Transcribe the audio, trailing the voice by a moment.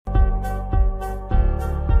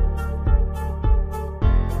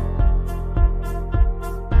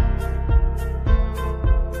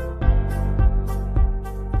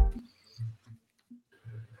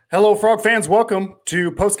Hello, Frog fans. Welcome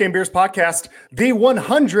to Post Game Beers Podcast, the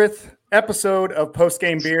 100th episode of Post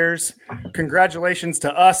Game Beers. Congratulations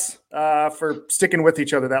to us for sticking with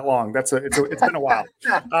each other that long. It's been a while.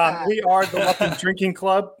 We are the Lucky Drinking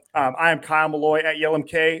Club. I am Kyle Malloy at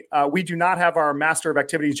YLMK. We do not have our Master of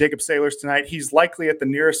Activities, Jacob Sailors, tonight. He's likely at the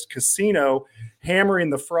nearest casino, hammering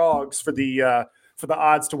the frogs for the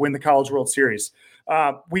odds to win the College World Series.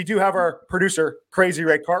 We do have our producer, Crazy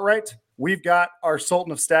Ray Cartwright. We've got our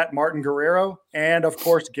Sultan of Stat, Martin Guerrero, and, of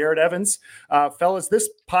course, Garrett Evans. Fellas, this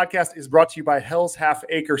podcast is brought to you by Hell's Half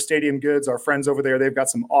Acre Stadium Goods, our friends over there. They've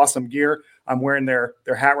got some awesome gear. I'm wearing their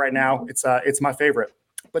hat right now. It's my favorite.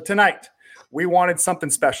 But tonight, we wanted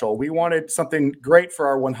something special. We wanted something great for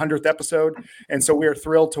our 100th episode, and so we are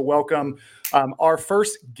thrilled to welcome our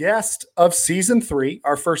first guest of Season 3,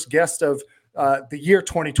 our first guest of the year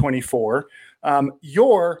 2024,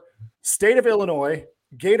 your State of Illinois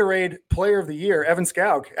Gatorade Player of the Year, Evan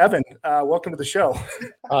Skoug. Evan, welcome to the show.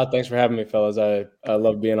 Thanks for having me, fellas. I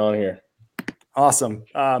love being on here. Awesome.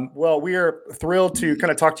 Well, we are thrilled to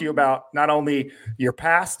kind of talk to you about not only your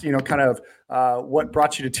past, kind of what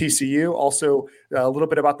brought you to TCU, also a little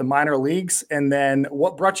bit about the minor leagues, and then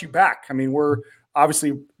what brought you back. I mean, we're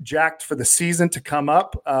obviously jacked for the season to come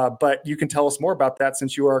up, but you can tell us more about that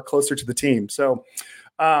since you are closer to the team. So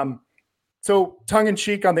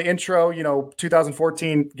tongue-in-cheek on the intro,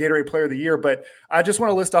 2014 Gatorade Player of the Year, but I just want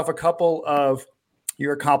to list off a couple of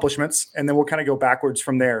your accomplishments, and then we'll kind of go backwards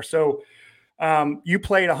from there. So you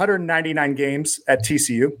played 199 games at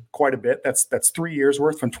TCU, quite a bit. That's 3 years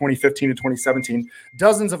worth from 2015 to 2017.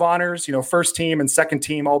 Dozens of honors, first team and second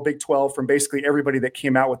team, all Big 12 from basically everybody that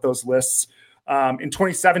came out with those lists. In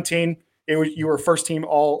 2017, you were first team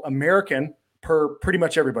All-American per pretty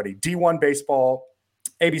much everybody. D1 baseball,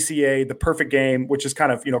 ABCA, the perfect game, which is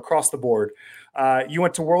kind of, across the board. You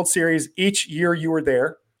went to World Series each year you were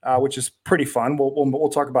there, which is pretty fun. We'll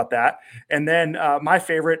talk about that. And then my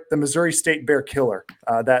favorite, the Missouri State Bear Killer,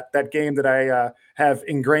 that game that I have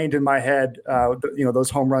ingrained in my head,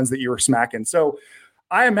 those home runs that you were smacking. So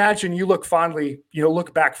I imagine you look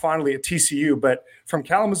back fondly at TCU, but from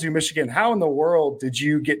Kalamazoo, Michigan, how in the world did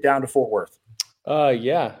you get down to Fort Worth?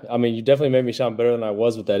 Yeah, I mean, you definitely made me sound better than I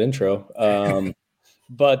was with that intro.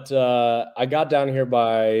 But I got down here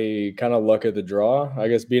by kind of luck of the draw, I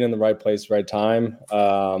guess, being in the right place, right time.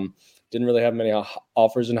 Didn't really have many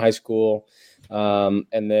offers in high school.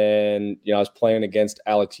 And then, I was playing against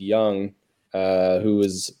Alex Young, who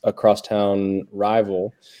was a crosstown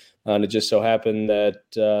rival. And it just so happened that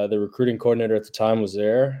the recruiting coordinator at the time was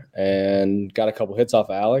there and got a couple hits off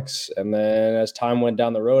of Alex. And then as time went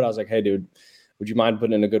down the road, I was like, hey, dude, would you mind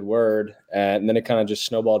putting in a good word? And then it kind of just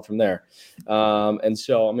snowballed from there. And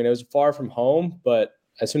so, I mean, it was far from home, but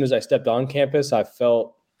as soon as I stepped on campus, I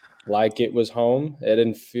felt like it was home. It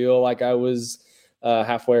didn't feel like I was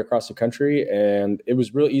halfway across the country. And it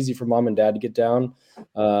was real easy for mom and dad to get down.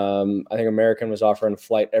 I think American was offering a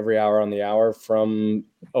flight every hour on the hour from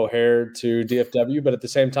O'Hare to DFW. But at the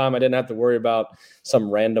same time, I didn't have to worry about some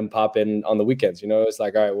random pop in on the weekends. It's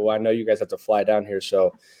like, all right, well, I know you guys have to fly down here.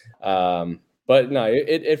 So, but no,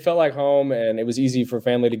 it felt like home, and it was easy for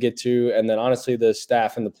family to get to. And then honestly, the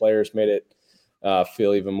staff and the players made it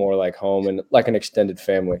feel even more like home and like an extended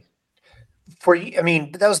family. For you, I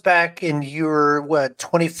mean, that was back in your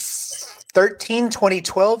 2013,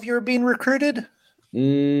 2012. You were being recruited.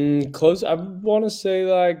 Close. I want to say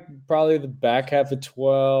like probably the back half of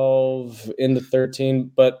 12 into 13,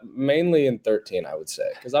 but mainly in 13, I would say,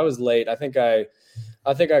 because I was late. I think I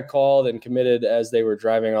called and committed as they were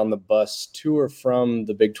driving on the bus to or from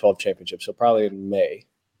the Big 12 championship. So probably in May.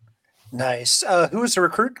 Nice. Who was the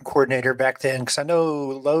recruiting coordinator back then? Because I know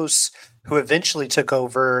Los, who eventually took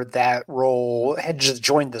over that role, had just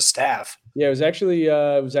joined the staff. Yeah, it was actually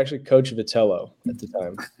Coach Vitello at the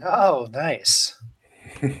time. Oh, nice.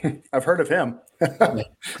 I've heard of him.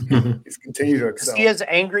 He's continued to excel. Is he as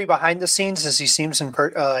angry behind the scenes as he seems on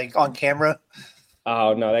camera?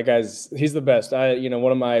 Oh no, he's the best.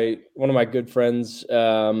 One of my good friends,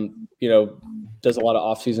 does a lot of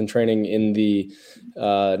off-season training in the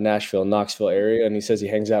Nashville, Knoxville area, and he says he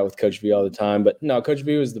hangs out with Coach V all the time. But no, Coach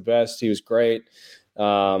V was the best. He was great.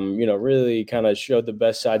 Really kind of showed the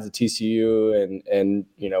best sides of TCU, and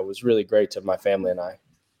was really great to my family and I.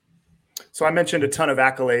 So I mentioned a ton of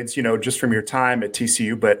accolades, just from your time at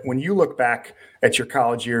TCU. But when you look back at your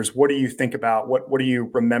college years, what do you think about? What are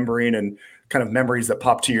you remembering, and kind of memories that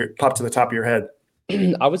pop to the top of your head?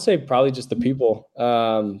 I would say probably just the people.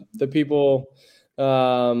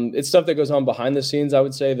 It's stuff that goes on behind the scenes, I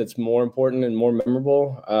would say, that's more important and more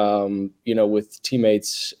memorable. With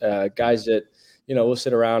teammates, guys that we'll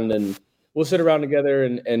sit around and we'll sit around together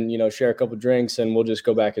and share a couple drinks, and we'll just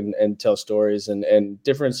go back and tell stories and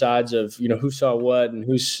different sides of, who saw what and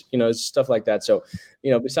who's, stuff like that. So,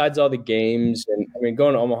 besides all the games, and I mean,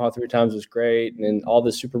 going to Omaha 3 times was great, and all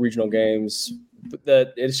the super regional games,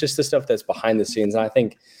 it's just the stuff that's behind the scenes. And I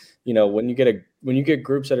think, when you get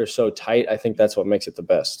groups that are so tight, I think that's what makes it the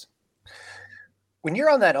best. When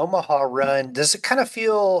you're on that Omaha run, does it kind of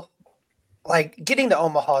feel like getting to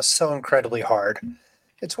Omaha is so incredibly hard?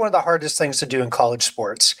 It's one of the hardest things to do in college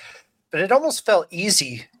sports, but it almost felt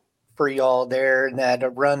easy for y'all there in that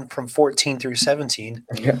run from 14 through 17.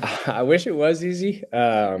 I wish it was easy.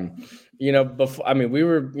 Before, I mean, we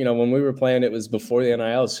were, when we were playing, it was before the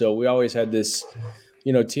NIL. So we always had this,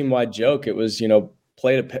 team-wide joke. It was,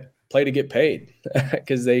 play to get paid,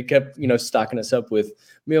 because they kept, stocking us up with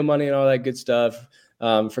meal money and all that good stuff.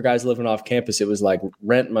 For guys living off campus, it was like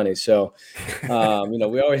rent money. So, we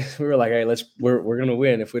were like, hey, we're going to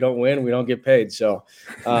win. If we don't win, we don't get paid. So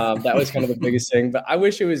that was kind of the biggest thing. But I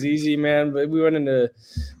wish it was easy, man. But we went into,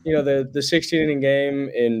 the 16 inning game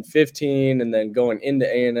in 15, and then going into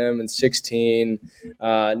A&M in 16.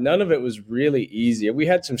 None of it was really easy. We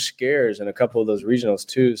had some scares in a couple of those regionals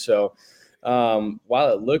too. So while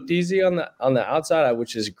it looked easy on the outside,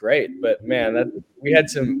 which is great, but man, we had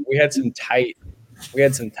some tight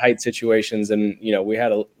situations, and we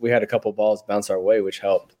had a couple balls bounce our way, which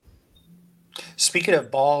helped. Speaking of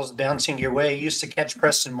balls bouncing your way, you used to catch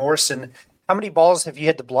Preston Morrison. How many balls have you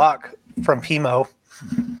had to block from Pimo?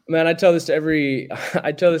 Man, I tell this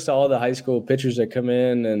to all the high school pitchers that come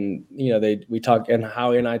in, and we talk, and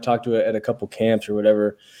Howie and I talked to it at a couple camps or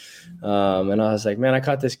whatever. And I was like, man, I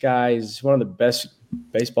caught this guy. He's one of the best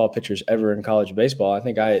baseball pitchers ever in college baseball. I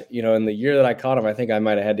think in the year that I caught him, I think I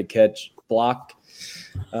might have had to block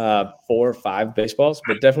 4 or 5 baseballs,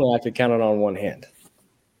 but definitely I could count it on one hand.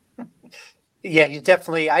 Yeah,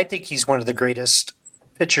 I think he's one of the greatest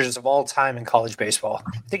pitchers of all time in college baseball.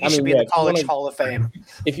 I think he should be in the College Hall of Fame.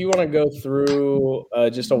 If you want to go through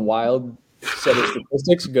just a wild set of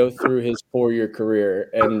statistics, go through his 4-year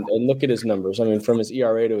career and look at his numbers. I mean, from his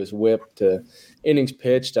ERA to his WHIP to innings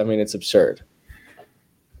pitched, I mean, it's absurd.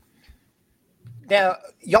 Now,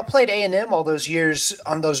 y'all played A&M all those years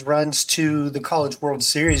on those runs to the College World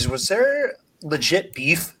Series. Was there legit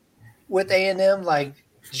beef with A&M? Like,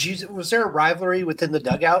 was there a rivalry within the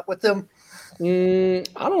dugout with them? I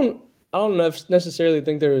don't necessarily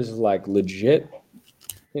think there was like legit,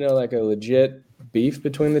 like a legit beef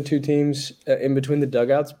between the two teams in between the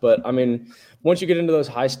dugouts. But I mean, once you get into those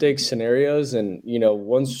high stakes scenarios, and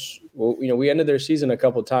we ended their season a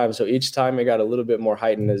couple of times, so each time it got a little bit more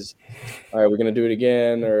heightened as, all right, we're going to do it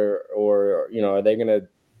again, or are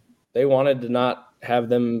they wanted to not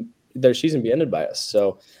have their season be ended by us.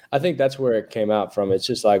 So I think that's where it came out from. It's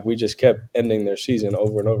just like we just kept ending their season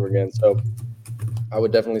over and over again. So I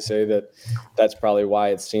would definitely say that's probably why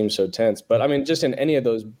it seems so tense. But I mean, just in any of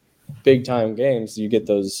those big time games, you get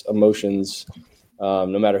those emotions no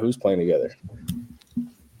matter who's playing together.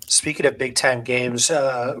 Speaking of big time games,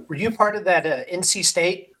 were you a part of that NC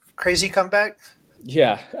State crazy comeback?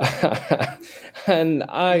 Yeah. And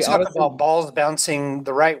I talk about balls bouncing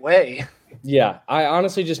the right way. Yeah, I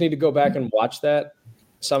honestly just need to go back and watch that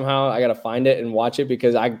somehow. I got to find it and watch it,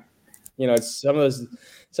 because it's some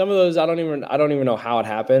of those I don't even know how it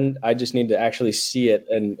happened. I just need to actually see it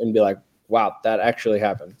and be like, wow, that actually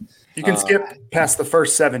happened. You can skip past the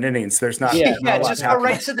first 7 innings. There's not. Yeah, just go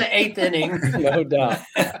right to the 8th inning. No doubt.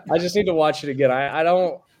 I just need to watch it again.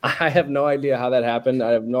 I have no idea how that happened. I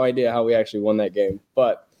have no idea how we actually won that game.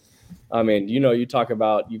 But I mean, you talk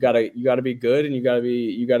about you gotta be good, and you gotta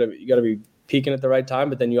be peaking at the right time,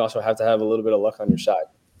 but then you also have to have a little bit of luck on your side.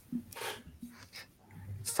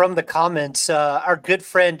 From the comments, our good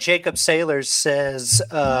friend Jacob Sailors says,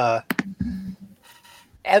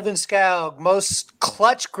 Evan Skoug, most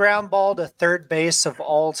clutch ground ball to third base of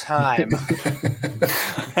all time.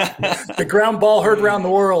 The ground ball heard around the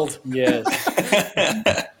world. Yes.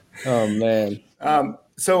 Oh, man.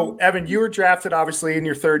 So, Evan, you were drafted obviously in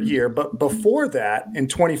your 3rd year, but before that, in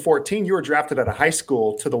 2014, you were drafted at a high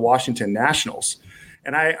school to the Washington Nationals.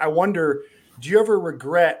 And I wonder, do you ever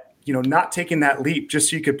regret, not taking that leap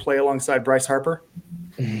just so you could play alongside Bryce Harper?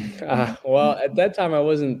 Well, at that time, I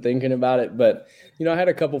wasn't thinking about it, but, I had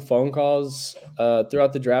a couple phone calls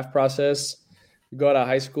throughout the draft process to go out of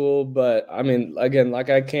high school. But, I mean, again,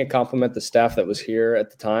 like I can't compliment the staff that was here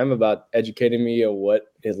at the time about educating me on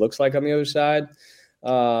what it looks like on the other side.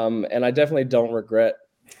 And I definitely don't regret,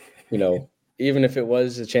 even if it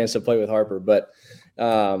was a chance to play with Harper. But,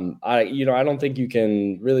 I don't think you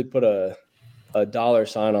can really put a dollar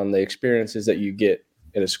sign on the experiences that you get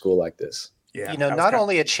in a school like this. Yeah, not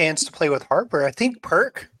only a chance to play with Harper, I think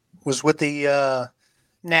Perk was with the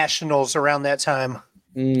Nationals around that time.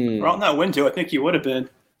 Around that window, I think he would have been.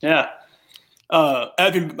 Yeah.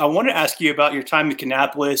 Evan, I wanted to ask you about your time in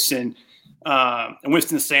Kannapolis and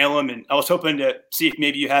Winston-Salem, and I was hoping to see if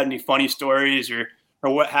maybe you had any funny stories or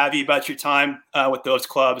what have you about your time with those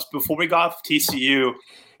clubs. Before we got off TCU,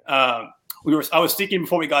 I was thinking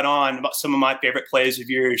before we got on about some of my favorite plays of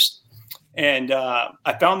yours, and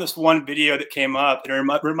I found this one video that came up, and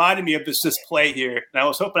it reminded me of this play here, and I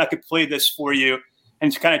was hoping I could play this for you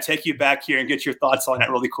and to kind of take you back here and get your thoughts on it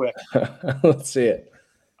really quick. Let's see it.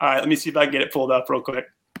 All right, let me see if I can get it pulled up real quick.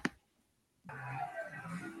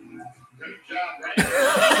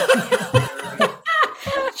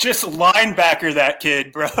 Just linebacker that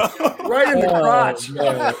kid, bro. Right in the crotch.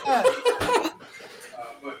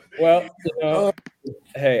 Well,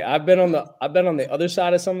 hey, I've been on the other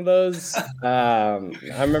side of some of those. I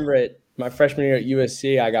remember my freshman year at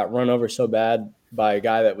USC, I got run over so bad by a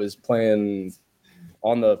guy that was playing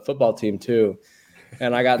on the football team too,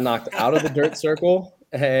 and I got knocked out of the dirt circle,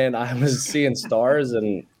 and I was seeing stars,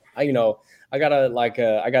 and I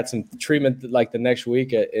got some treatment like the next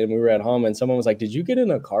week, and we were at home, and someone was like, "Did you get in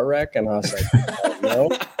a car wreck?" And I was like, "No."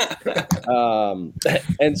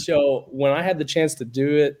 And so when I had the chance to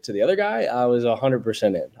do it to the other guy, I was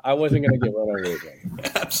 100% in. I wasn't going to get run over again.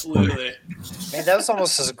 Absolutely. Man, that was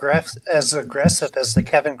almost as aggressive as the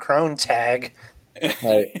Kevin Crone tag.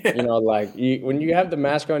 Like, when you have the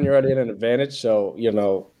mask on, you're already at an advantage. So,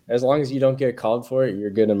 as long as you don't get called for it,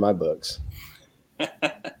 you're good in my books.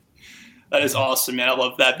 That is awesome, man. I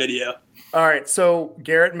love that video. All right. So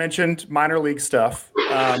Garrett mentioned minor league stuff.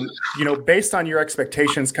 Based on your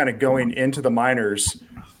expectations kind of going into the minors,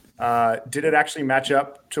 did it actually match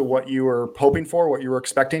up to what you were hoping for, what you were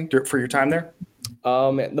expecting for your time there?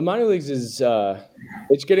 The minor leagues it's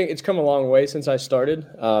come a long way since I started.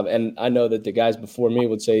 And I know that the guys before me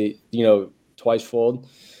would say, twice fold.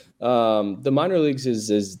 The minor leagues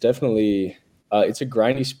is definitely, it's a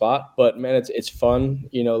grindy spot, but man, it's fun.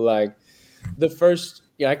 The first,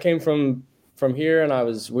 I came from here, and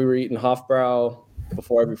we were eating Hofbrau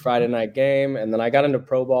before every Friday night game, and then I got into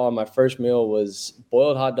pro ball, and my first meal was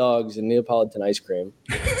boiled hot dogs and Neapolitan ice cream.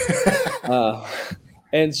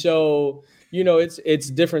 And so, it's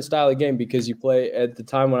a different style of game because you play at the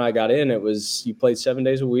time when I got in, you played 7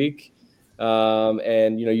 days a week,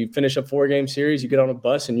 and you finish a 4-game series, you get on a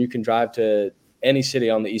bus, and you can drive to any city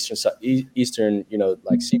on the eastern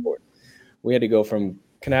seaboard. We had to go from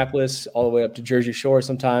Kannapolis all the way up to Jersey Shore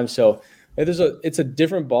sometimes. So it's a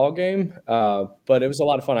different ball game, but it was a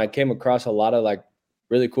lot of fun. I came across a lot of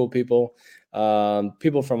really cool people,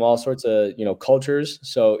 people from all sorts of, cultures.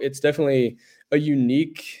 So it's definitely a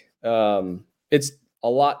unique, it's a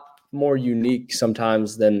lot more unique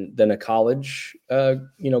sometimes than a college,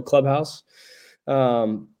 clubhouse.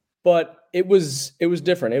 But it was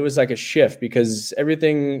different. It was like a shift because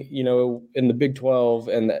everything, in the Big 12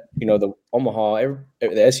 and the Omaha,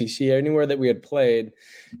 the SEC, anywhere that we had played,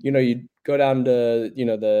 you'd go down to,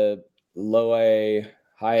 the low A,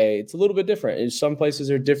 high A. It's a little bit different. Some places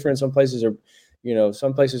are different. Some places are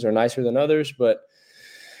nicer than others. But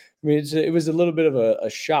I mean, it was a little bit of a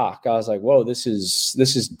shock. I was like, whoa, this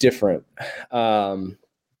is different. But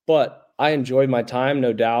I enjoyed my time,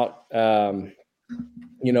 no doubt. From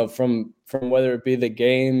whether it be the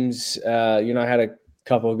games, I had a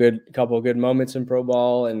couple of good moments in pro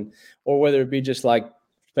ball, or whether it be just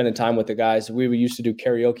spending time with the guys. We used to do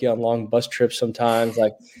karaoke on long bus trips sometimes.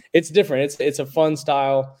 It's different. It's a fun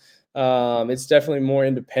style. It's definitely more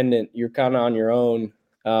independent. You're kind of on your own.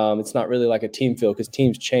 It's not really like a team feel because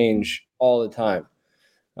teams change all the time.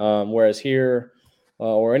 Whereas here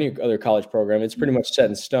or any other college program, it's pretty much set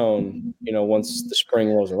in stone, once the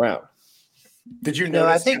spring rolls around. Did you know?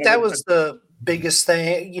 I think that was the biggest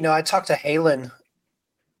thing. I talked to Halen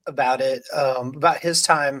about it, about his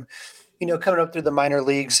time, coming up through the minor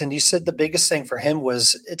leagues. And he said the biggest thing for him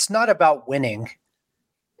was it's not about winning.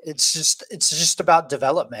 It's just about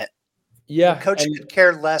development. Yeah. The coach could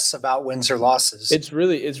care less about wins or losses. It's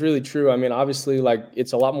really true. I mean, obviously,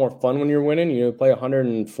 it's a lot more fun when you're winning. You play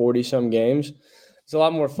 140 some games. It's a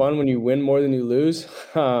lot more fun when you win more than you lose.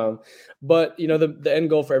 But the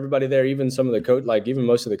end goal for everybody there, even some of the even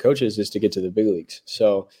most of the coaches, is to get to the big leagues.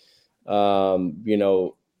 So, there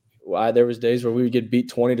was days where we would get beat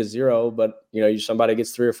 20-0, but somebody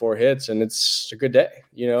gets 3 or 4 hits, and it's a good day.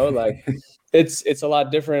 It's a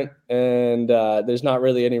lot different, and there's not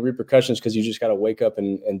really any repercussions because you just got to wake up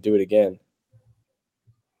and do it again.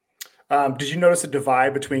 Did you notice a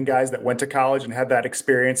divide between guys that went to college and had that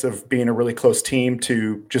experience of being a really close team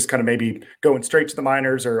to just kind of maybe going straight to the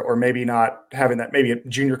minors or maybe not having that, maybe at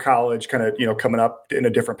junior college kind of, coming up in a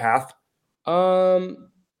different path? I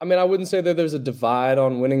mean, I wouldn't say that there's a divide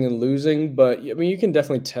on winning and losing, but I mean, you can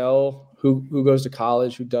definitely tell who goes to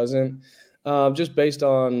college, who doesn't, just based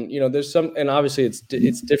on, there's some, and obviously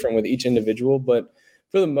it's different with each individual, but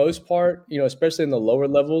for the most part, especially in the lower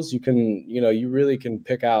levels, you can, you really can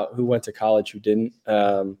pick out who went to college, who didn't,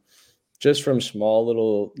 just from small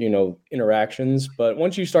little, interactions. But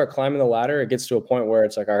once you start climbing the ladder, it gets to a point where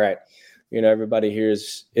it's like, all right, everybody here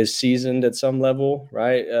is seasoned at some level,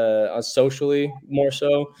 right? Socially more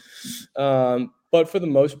so. But for the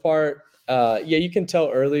most part, you can tell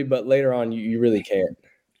early, but later on you really can't.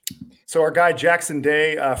 So our guy Jackson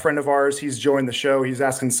Day, a friend of ours, he's joined the show. He's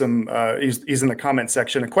asking some. He's in the comment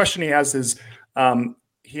section. A question he has is,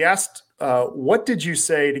 he asked, "What did you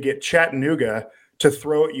say to get Chattanooga to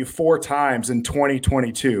throw at you 4 times in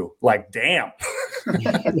 2022?" Like, damn.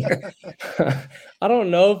 I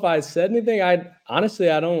don't know if I said anything. I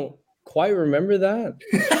don't quite remember that.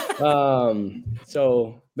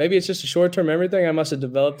 So maybe it's just a short-term memory thing. I must have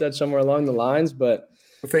developed that somewhere along the lines, but.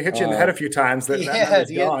 If they hit you in the head a few times, that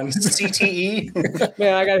memory's gone. CTE.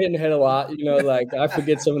 Man, I got hit in the head a lot. Like I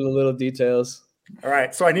forget some of the little details. All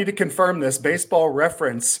right, so I need to confirm this. Baseball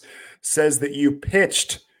Reference says that you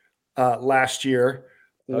pitched last year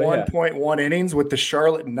 1.1 innings with the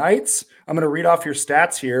Charlotte Knights. I'm going to read off your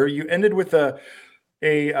stats here. You ended with a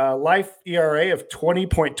life ERA of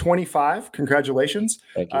 20.25. Congratulations.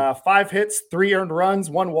 Thank you. 5 hits, 3 earned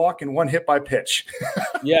runs, 1 walk, and 1 hit by pitch.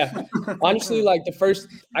 Yeah. Honestly, like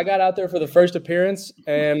I got out there for the first appearance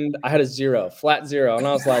and I had a flat 0. And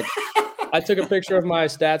I was like, I took a picture of my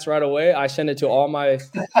stats right away. I sent it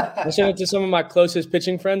to some of my closest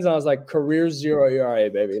pitching friends. And I was like, career 0 ERA,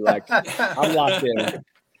 baby. Like I'm locked in.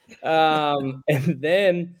 And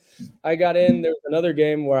then I got in. There was another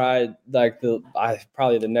game where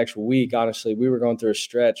probably the next week, honestly, we were going through a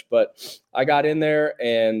stretch, but I got in there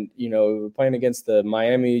and, we were playing against the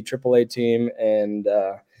Miami AAA team and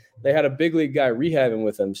they had a big league guy rehabbing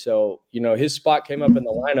with him. So, his spot came up in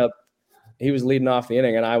the lineup. He was leading off the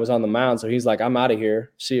inning and I was on the mound. So he's like, I'm out of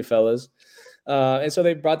here. See you fellas. And so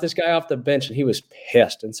they brought this guy off the bench and he was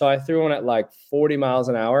pissed. And so I threw him at like 40 miles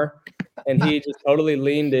an hour and he just totally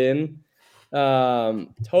leaned in. And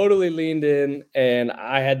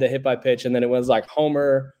I had the hit by pitch and then it was like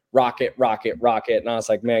homer, rocket. And I was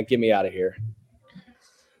like, man, get me out of here.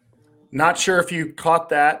 Not sure if you caught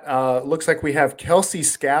that. Looks like we have Kelsey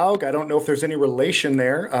Skoug. I don't know if there's any relation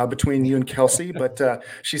there between you and Kelsey, but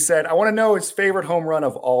she said, I want to know his favorite home run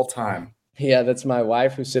of all time. Yeah, that's my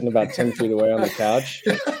wife who's sitting about 10 feet away on the couch.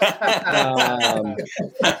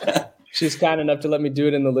 She's kind enough to let me do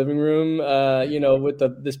it in the living room. With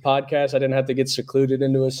this podcast, I didn't have to get secluded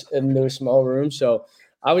into a small room. So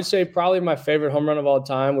I would say probably my favorite home run of all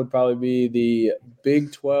time would probably be the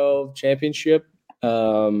Big 12 championship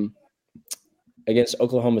against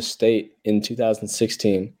Oklahoma State in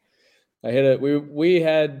 2016. I hit it. We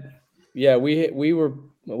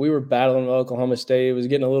were battling with Oklahoma State. It was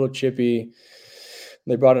getting a little chippy.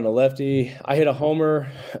 They brought in a lefty. I hit a homer,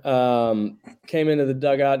 came into the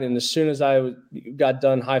dugout, and as soon as I got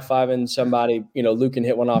done high-fiving somebody, Lucan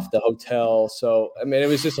hit one off the hotel. So, I mean, it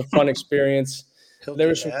was just a fun experience. There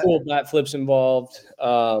were some cool bat flips involved.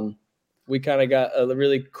 We kind of got a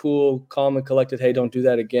really cool, calm and collected, hey, don't do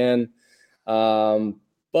that again.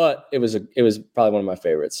 But it was probably one of my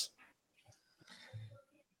favorites.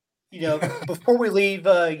 Before we leave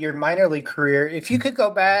your minor league career, if you could go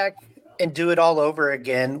back and do it all over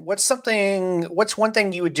again, what's one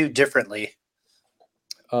thing you would do differently?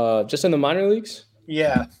 Just in the minor leagues?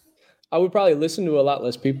 Yeah. I would probably listen to a lot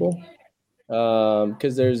less people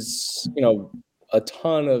because there's, a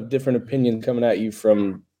ton of different opinions coming at you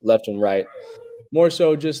from left and right. More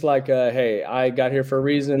so just like, hey, I got here for a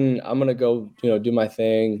reason. I'm going to go, do my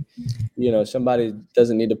thing. Somebody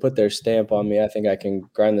doesn't need to put their stamp on me. I think I can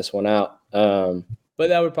grind this one out. But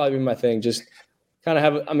that would probably be my thing. Just kind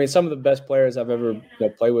of some of the best players I've ever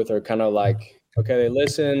played with are kind of like, okay, they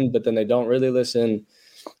listen, but then they don't really listen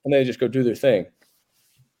and they just go do their thing.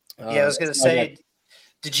 I was going to say,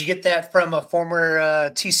 did you get that from a former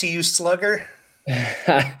TCU slugger?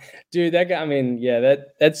 Dude, that guy,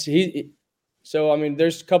 that's he. So,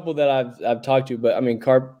 there's a couple that I've talked to, but I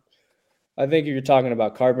think you're talking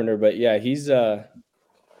about Carpenter, but yeah, he's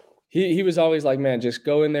he was always like, man, just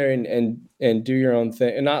go in there and do your own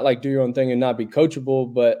thing, and not like do your own thing and not be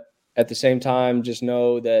coachable, but at the same time, just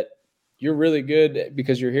know that you're really good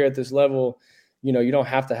because you're here at this level you don't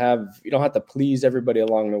have to please everybody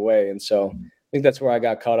along the way. And so I think that's where I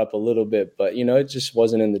got caught up a little bit, but it just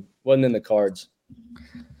wasn't in the cards.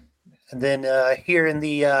 And then here in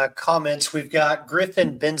the comments, we've got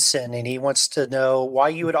Griffin Benson, and he wants to know why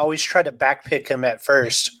you would always try to backpick him at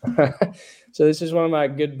first. So this is one of my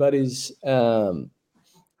good buddies.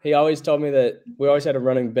 He always told me that we always had a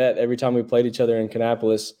running bet every time we played each other in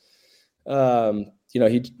Kannapolis.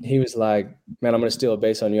 He was like, man, I'm going to steal a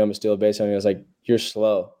base on you. I'm going to steal a base on you. I was like, you're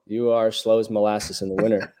slow. You are slow as molasses in the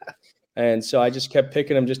winter. And so I just kept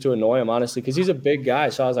picking him just to annoy him, honestly, because he's a big guy.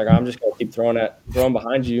 So I was like, I'm just going to keep throwing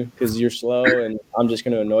behind you because you're slow and I'm just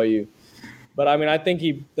going to annoy you. But I mean, I think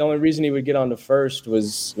the only reason he would get on to first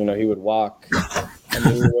was, he would walk. And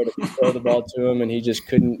we would throw the ball to him, and he just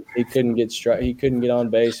couldn't get on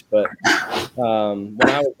base. But when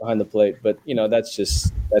I was behind the plate, but that's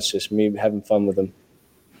just me having fun with him.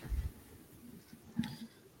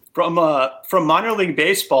 From minor league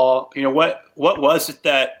baseball, what was it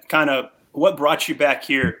that what brought you back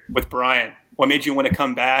here with Brian? What made you want to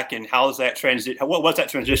come back, and how was that transition? What was that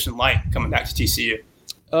transition like coming back to TCU?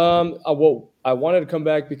 I wanted to come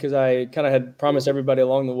back because I kind of had promised everybody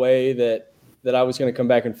along the way that I was going to come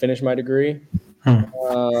back and finish my degree.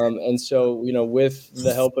 And so, with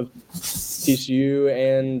the help of TCU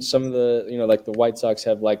and some of the, like the White Sox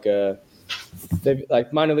have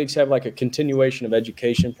minor leagues have like a continuation of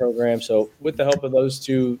education program. So with the help of those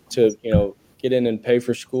two to, get in and pay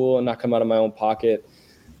for school and not come out of my own pocket,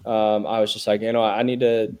 I was just like, I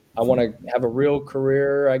want to have a real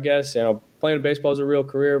career, I guess. Playing baseball is a real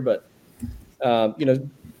career, but,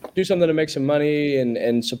 do something to make some money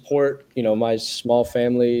and support, my small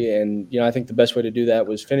family. And, I think the best way to do that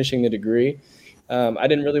was finishing the degree. I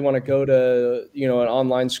didn't really want to go to, an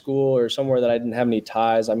online school or somewhere that I didn't have any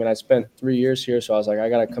ties. I mean, I spent 3 years here, so I was like, I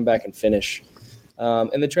got to come back and finish.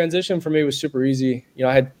 And the transition for me was super easy.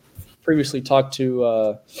 I had previously talked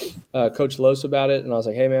to Coach Los about it, and I was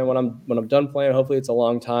like, hey, man, when I'm done playing, hopefully it's a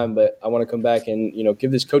long time, but I want to come back and, give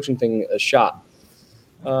this coaching thing a shot.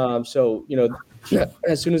 So,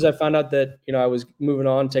 as soon as I found out that, I was moving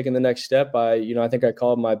on, taking the next step, I think I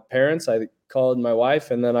called my parents, I called my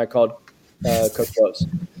wife, and then I called Coach Los.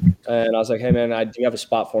 And I was like, hey, man, do you have a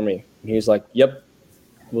spot for me? And he was like, yep,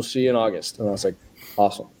 we'll see you in August. And I was like,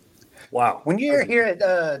 awesome. Wow. When you were here at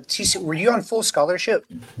TCU, were you on full scholarship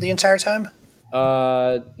the entire time?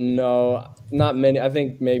 No, not many. I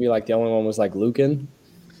think maybe like the only one was like Lucan.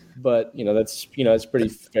 But, that's pretty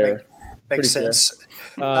fair. Makes sense.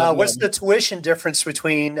 What's the tuition difference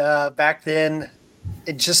between back then,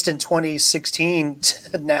 just in 2016,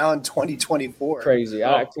 to now in 2024? Crazy.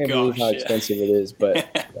 I can't believe how expensive it is, but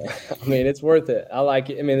I mean, it's worth it. I like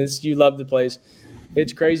it. I mean, you love the place.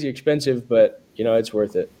 It's crazy expensive, but it's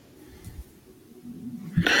worth it.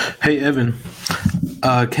 Hey, Evan,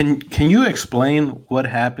 can you explain what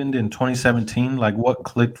happened in 2017? Like what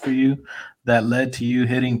clicked for you that led to you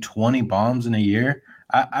hitting 20 bombs in a year?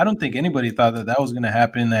 I don't think anybody thought that was going to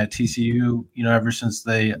happen at TCU, ever since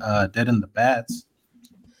they deadened the bats.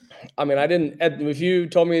 I mean, I didn't. If you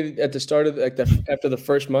told me at the start of after the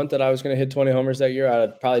first month that I was going to hit 20 homers that year,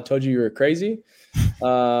 I'd probably told you were crazy,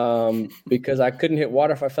 because I couldn't hit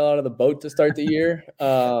water if I fell out of the boat to start the year.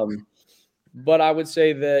 But I would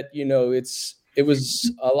say that it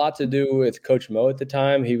was a lot to do with Coach Mo at the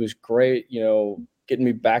time. He was great, getting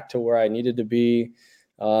me back to where I needed to be.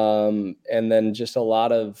 And then just a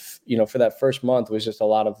lot of, for that first month was just a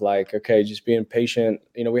lot of like, okay, just being patient.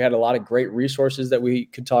 We had a lot of great resources that we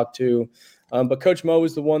could talk to. But Coach Mo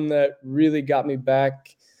was the one that really got me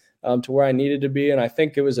back to where I needed to be. And I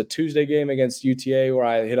think it was a Tuesday game against UTA where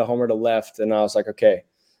I hit a homer to left, and I was like, okay,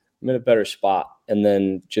 I'm in a better spot. And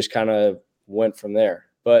then just kind of went from there.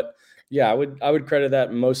 But yeah, I would credit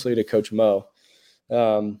that mostly to Coach Mo.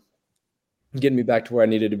 Getting me back to where I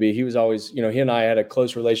needed to be. He was always, he and I had a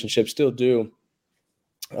close relationship, still do.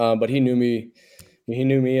 But he knew me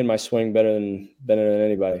and my swing better than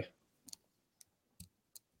anybody.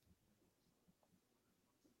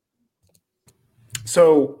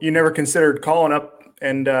 So you never considered calling up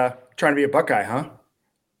and trying to be a Buckeye, huh?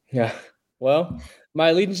 Yeah. Well, my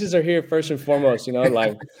allegiances are here first and foremost,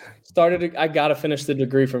 like I got to finish the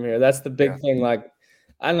degree from here. That's the big thing. Like,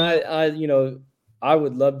 and I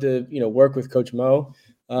would love to, work with Coach Mo,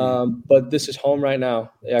 but this is home right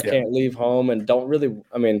now. I can't leave home and don't really.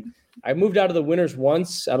 I mean, I moved out of the winters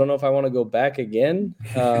once. I don't know if I want to go back again.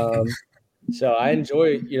 So I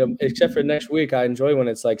enjoy, except for next week, I enjoy when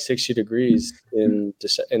it's like 60 degrees in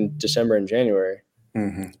December and January.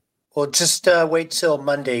 Mm-hmm. Well, just wait till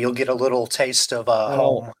Monday. You'll get a little taste of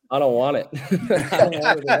home. I don't want it. I don't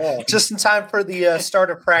want it at all. Just in time for the start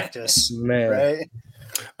of practice, Man. right?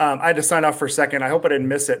 I had to sign off for a second. I hope I didn't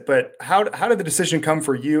miss it. But how did the decision come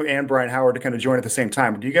for you and Brian Howard to kind of join at the same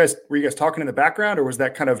time? Were you guys talking in the background, or was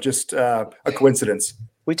that kind of just a coincidence?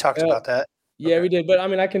 We talked about that. Yeah, we did. But I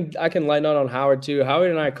mean, I can lighten on Howard too.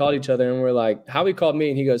 Howard and I called each other and we're like, Howie called me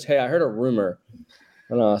and he goes, "Hey, I heard a rumor."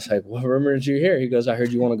 And I was like, "What rumor did you hear?" He goes, "I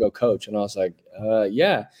heard you want to go coach." And I was like,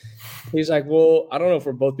 "Yeah." He's like, "Well, I don't know if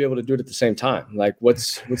we'll both be able to do it at the same time. Like,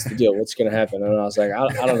 what's the deal? What's going to happen?" And I was like, I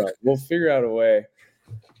don't know. We'll figure out a way.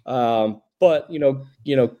 But you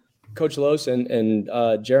know, Coach Los and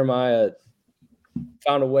Jeremiah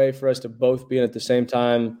found a way for us to both be in at the same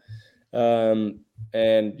time.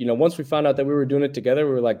 And, you know, once we found out that we were doing it together,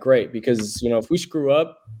 we were like, great, because, you know, if we screw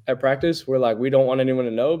up at practice, we're like, we don't want anyone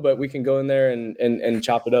to know, but we can go in there and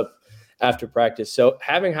chop it up after practice. So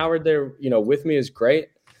having Howard there, you know, with me is great.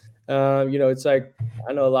 You know, it's like,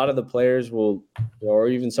 I know a lot of the players will, you know, or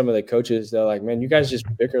even some of the coaches, they're like, man, you guys just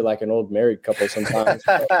bicker like an old married couple sometimes.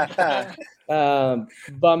 But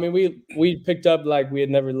I mean, we picked up like we had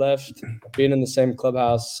never left being in the same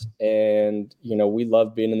clubhouse, and, you know, we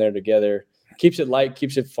love being in there together. Keeps it light,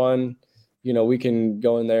 keeps it fun. You know, we can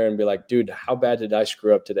go in there and be like, dude, how bad did I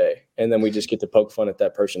screw up today? And then we just get to poke fun at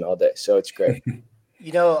that person all day. So it's great.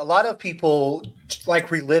 You know, a lot of people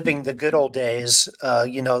like reliving the good old days,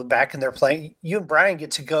 you know, back in their playing. You and Brian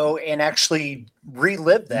get to go and actually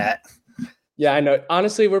relive that. Yeah, I know.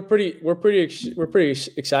 Honestly, we're pretty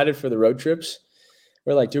excited for the road trips.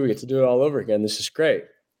 We're like, dude, we get to do it all over again. This is great.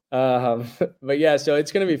 But yeah, so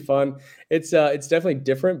it's going to be fun. It's definitely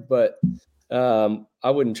different, but I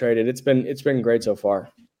wouldn't trade it. It's been great so far.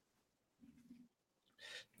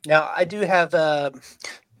 Now, I do have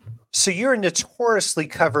so you're notoriously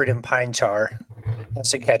covered in pine tar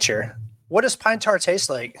as a catcher. What does pine tar taste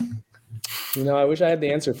like? You know, I wish I had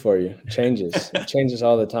the answer for you. It changes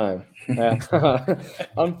all the time.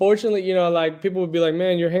 Unfortunately, you know, like people would be like,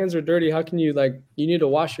 man, your hands are dirty. How can you, like, you need to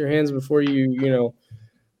wash your hands before you know,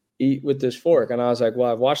 eat with this fork. And I was like,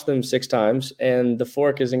 well, I've washed them 6 times and the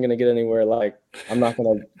fork isn't going to get anywhere. Like, I'm not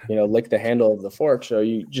going to, you know, lick the handle of the fork. So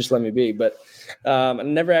you just let me be. But I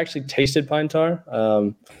never actually tasted pine tar.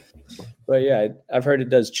 But yeah, I've heard it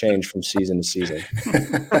does change from season to season.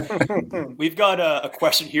 We've got a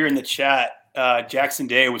question here in the chat. Jackson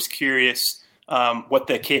Day was curious what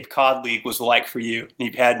the Cape Cod League was like for you. And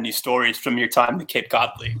you've had any stories from your time in the Cape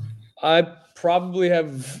Cod League? I probably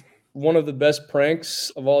have one of the best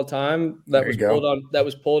pranks of all time that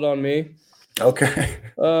was pulled on me. Okay.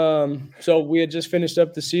 So we had just finished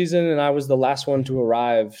up the season and I was the last one to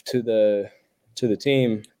arrive to the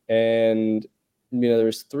team. And, you know, there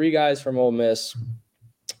was 3 guys from Ole Miss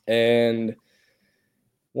and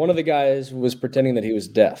one of the guys was pretending that he was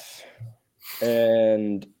deaf.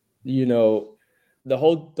 And, you know, the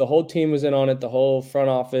whole team was in on it, the whole front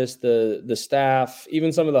office, the staff,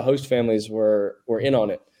 even some of the host families were in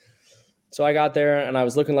on it. So I got there and I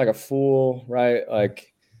was looking like a fool, right?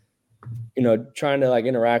 Like, you know, trying to like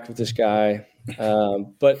interact with this guy.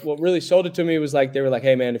 But what really sold it to me was like, they were like,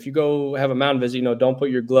 hey man, if you go have a mound visit, you know, don't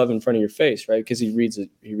put your glove in front of your face, right? Because he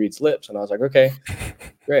reads lips. And I was like, okay,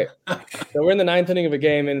 great. So we're in the 9th inning of a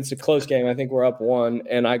game and it's a close game. I think we're up 1.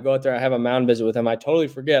 And I go out there, I have a mound visit with him. I totally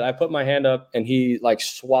forget. I put my hand up and he like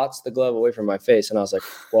swats the glove away from my face. And I was like,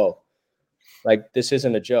 whoa. Like, this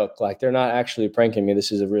isn't a joke. Like, they're not actually pranking me.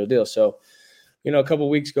 This is a real deal. So, you know, a couple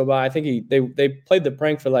of weeks go by. I think they played the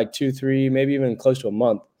prank for like 2, 3, maybe even close to a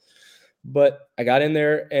month. But I got in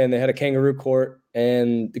there and they had a kangaroo court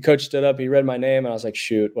and the coach stood up. He read my name and I was like,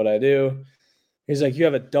 shoot, what'd I do? He's like, you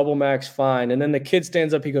have a double max fine. And then the kid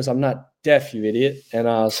stands up. He goes, I'm not deaf, you idiot. And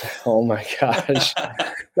I was like, oh my gosh.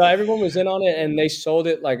 So everyone was in on it and they sold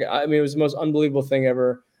it. Like, I mean, it was the most unbelievable thing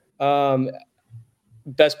ever.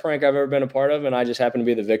 Best prank I've ever been a part of, and I just happened to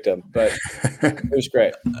be the victim, but it was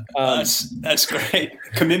great. That's great.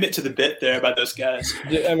 Commitment to the bit there about those guys.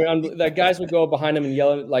 I mean, that guys would go behind him and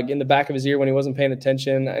yell like in the back of his ear when he wasn't paying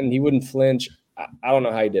attention, and he wouldn't flinch. I don't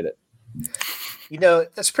know how he did it. You know,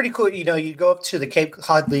 that's pretty cool. You know, you go up to the Cape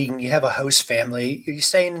Cod League and you have a host family. Are you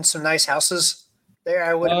staying in some nice houses there?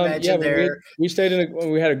 I would imagine there. We stayed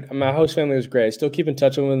in my host family was great. I still keep in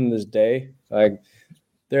touch with them this day. Like,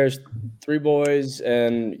 there's 3 boys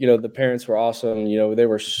and, you know, the parents were awesome. You know, they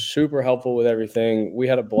were super helpful with everything. We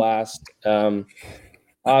had a blast.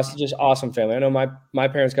 Just awesome family. I know my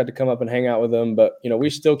parents got to come up and hang out with them, but, you know, we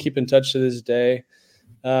still keep in touch to this day.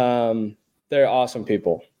 They're awesome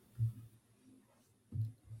people.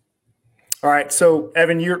 All right, so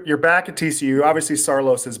Evan, you're back at TCU. Obviously,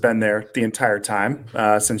 Sarlos has been there the entire time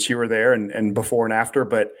since you were there, and before and after.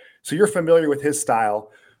 But so you're familiar with his style.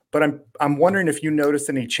 But I'm wondering if you noticed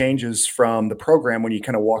any changes from the program when you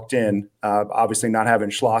kind of walked in. Obviously, not having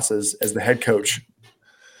Schloss as the head coach.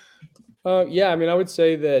 Yeah, I mean, I would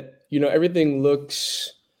say that everything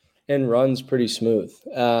looks and runs pretty smooth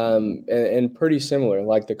and pretty similar.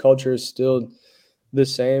 Like the culture is still the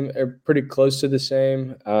same, or pretty close to the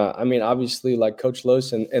same. I mean, obviously, like Coach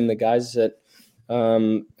Los and the guys that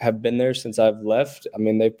have been there since I've left, I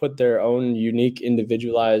mean, they put their own unique,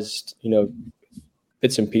 individualized,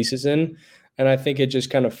 bits and pieces in, and I think it just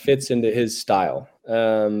kind of fits into his style.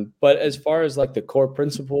 But as far as like the core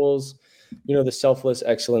principles, the selfless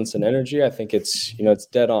excellence and energy, I think it's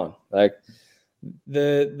dead on. Like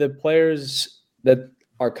the players that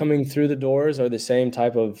are coming through the doors are the same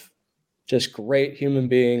type of just great human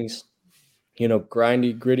beings,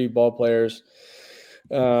 grindy, gritty ball players.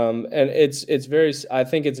 And I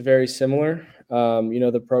think it's very similar.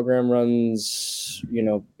 The program runs,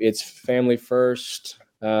 it's family first.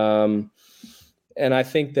 And I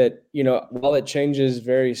think that, while it changes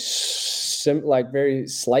very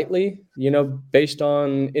slightly, based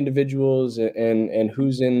on individuals and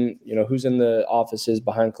who's in the offices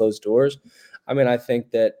behind closed doors. I mean, I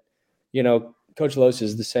think that, Coach Los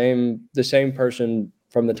is the same person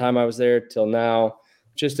from the time I was there till now.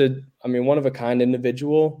 Just one of a kind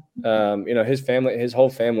individual. His family, his whole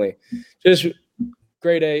family, just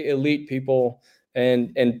grade A elite people,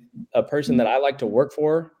 and a person that I like to work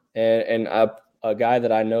for, and a guy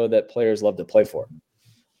that I know that players love to play for.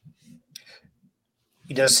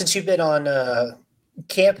 Since you've been on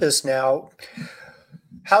campus now,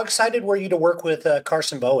 how excited were you to work with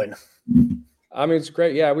Carson Bowen? I mean, it's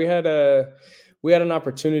great. Yeah, we had an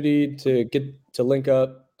opportunity to get to link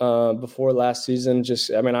up before last season.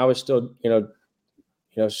 I was still,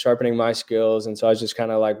 sharpening my skills, and so I was just kind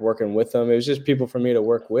of like working with them. It was just people for me to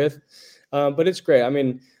work with, but it's great. I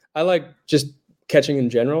mean, I like just catching in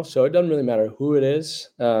general, so it doesn't really matter who it is.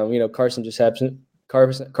 Carson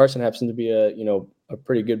happens to be a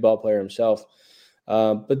pretty good ball player himself,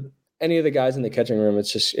 but any of the guys in the catching room,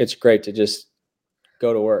 it's great to just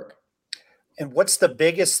go to work. And what's the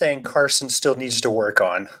biggest thing Carson still needs to work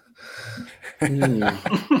on? I'm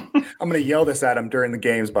going to yell this at him during the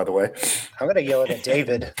games, by the way. I'm going to yell it at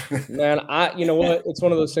David. Man, you know what? It's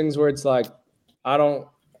one of those things where it's like, I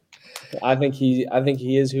think he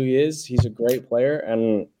is who he is. He's a great player,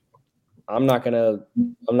 and I'm not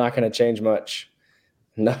gonna change much.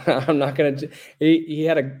 No, I'm not gonna. He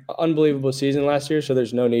had an unbelievable season last year, so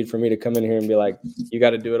there's no need for me to come in here and be like, you got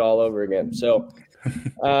to do it all over again. So,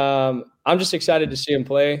 I'm just excited to see him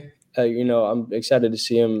play. I'm excited to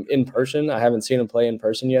see him in person. I haven't seen him play in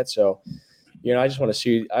person yet, so I just want to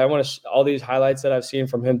see. I want to all these highlights that I've seen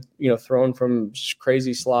from him. Throwing from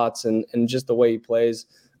crazy slots and just the way he plays.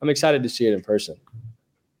 I'm excited to see it in person.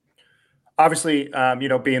 Obviously,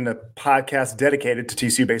 being the podcast dedicated to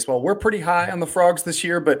TCU baseball, we're pretty high on the Frogs this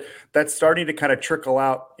year, but that's starting to kind of trickle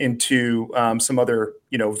out into some other,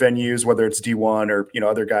 venues, whether it's D1 or,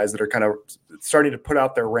 other guys that are kind of starting to put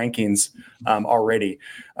out their rankings already.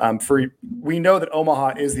 We know that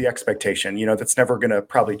Omaha is the expectation, that's never going to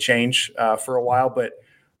probably change for a while, but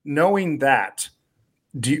knowing that,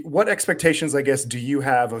 what expectations, I guess, do you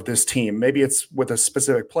have of this team? Maybe it's with a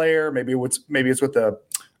specific player, maybe it's with a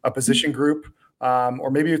position group,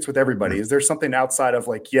 or maybe it's with everybody. Is there something outside of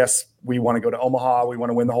like, yes, we want to go to Omaha, we want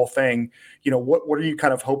to win the whole thing? What are you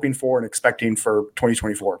kind of hoping for and expecting for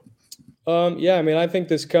 2024? Yeah, I mean, I think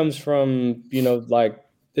this comes from,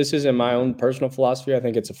 this isn't my own personal philosophy. I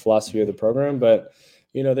think it's a philosophy of the program, but,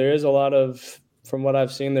 there is a lot of, from what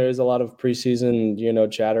I've seen, there is a lot of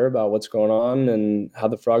preseason, chatter about what's going on and how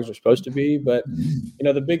the Frogs are supposed to be. But,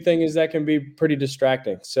 the big thing is that can be pretty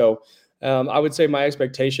distracting. So I would say my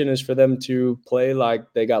expectation is for them to play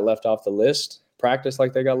like they got left off the list, practice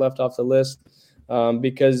like they got left off the list.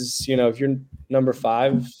 Because, if you're number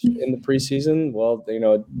 5 in the preseason, well,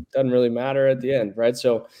 it doesn't really matter at the end, right?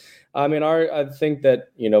 So, I mean, I think that,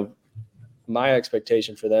 my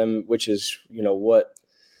expectation for them, which is, what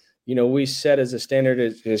we set as a standard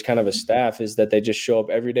is kind of a staff, is that they just show up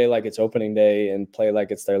every day like it's opening day and play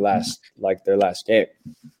like it's their last game.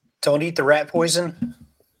 Don't eat the rat poison.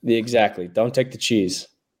 Exactly. Don't take the cheese.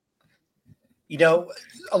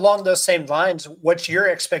 Along those same lines, what's your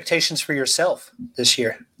expectations for yourself this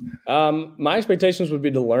year? My expectations would be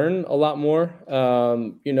to learn a lot more,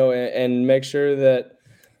 and make sure that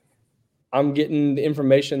I'm getting the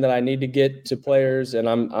information that I need to get to players, and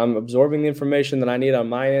I'm absorbing the information that I need on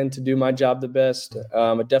my end to do my job the best.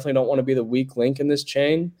 I definitely don't want to be the weak link in this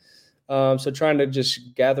chain. So trying to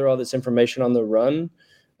just gather all this information on the run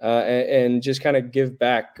and just kind of give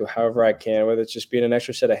back however I can, whether it's just being an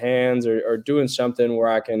extra set of hands or doing something where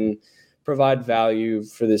I can provide value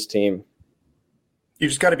for this team. You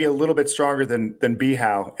just got to be a little bit stronger than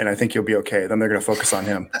B-How, and I think you'll be okay. Then they're going to focus on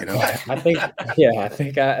him. I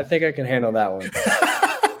think I can handle that one.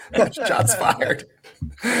 Shots fired.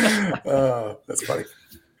 Oh, that's funny.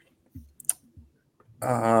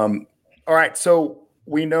 All right, so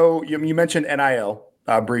we know you mentioned NIL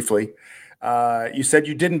briefly. You said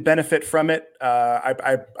you didn't benefit from it.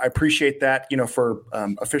 I appreciate that. For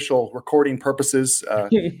official recording purposes,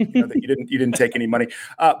 that you didn't take any money.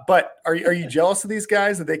 But are you jealous of these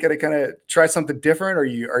guys that they got to kind of try something different? Are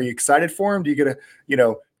you excited for them? Do you get to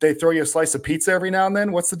they throw you a slice of pizza every now and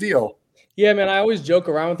then? What's the deal? Yeah, man. I always joke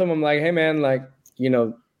around with them. I'm like, hey, man,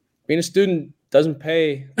 being a student doesn't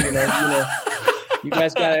pay. You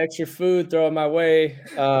guys got extra food, throw it my way.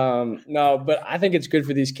 No, but I think it's good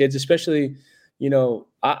for these kids, especially,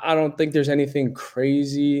 I don't think there's anything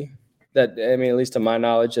crazy at least to my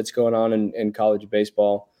knowledge, that's going on in college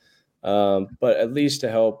baseball. But at least to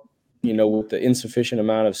help, with the insufficient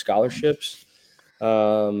amount of scholarships,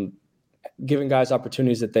 giving guys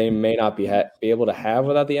opportunities that they may not be able to have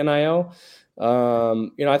without the NIL.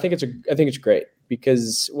 I think it's great.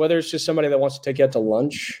 Because whether it's just somebody that wants to take you out to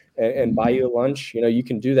lunch and buy you a lunch, you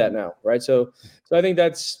can do that now, right? So I think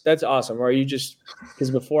that's awesome. Or because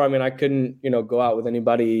before, I couldn't, go out with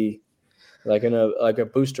anybody like a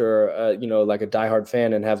booster, like a diehard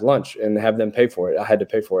fan and have lunch and have them pay for it. I had to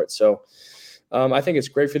pay for it. So I think it's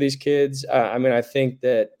great for these kids. I think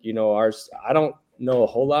that I don't know a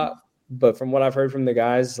whole lot, but from what I've heard from the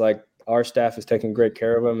guys, like our staff is taking great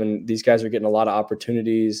care of them, and these guys are getting a lot of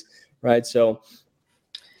opportunities. Right. So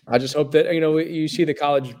I just hope that, you see the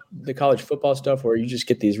college football stuff where you just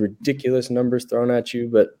get these ridiculous numbers thrown at you.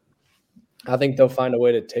 But I think they'll find a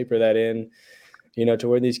way to taper that in, to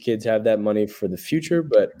where these kids have that money for the future.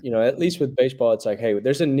 But, at least with baseball, it's like, hey,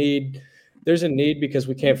 there's a need because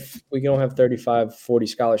we don't have 35, 40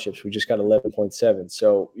 scholarships. We just got 11.7.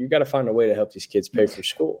 So you got to find a way to help these kids pay for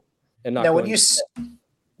school. And not now, when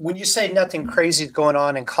you say nothing crazy is going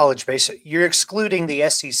on in college baseball, you're excluding the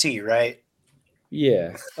SEC, right?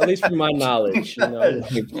 Yeah, at least from my knowledge.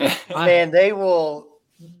 Man, they throw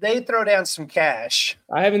down some cash.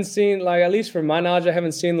 I haven't seen, at least from my knowledge, I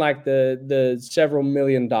haven't seen the several $1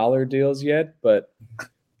 million deals yet. But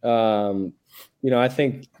I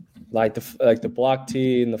think the block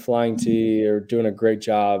tee and the flying tee are doing a great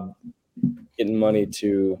job getting money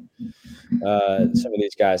to some of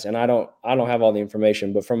these guys. And I don't have all the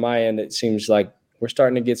information, but from my end, it seems like we're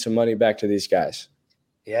starting to get some money back to these guys.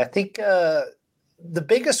 Yeah, I think the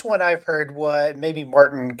biggest one I've heard, what maybe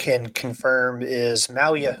Martin can confirm, is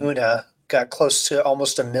Maui Ahuna got close to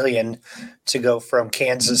almost $1 million to go from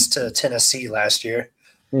Kansas to Tennessee last year.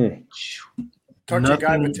 Talk to a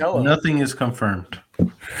guy with Vitello. Nothing is confirmed.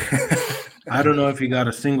 I don't know if he got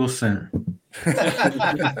a single cent.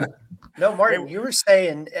 No, Martin, you were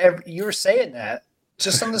saying that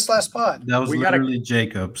just on this last pod. That was literally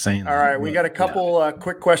Jacob saying that. All right, we got a couple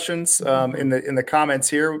quick questions in the comments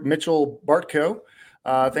here. Mitchell Bartko,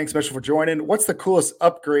 thanks, Mitchell, for joining. What's the coolest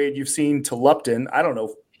upgrade you've seen to Lupton? I don't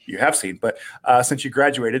know if you have seen, but since you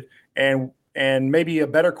graduated, and maybe a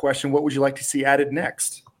better question, what would you like to see added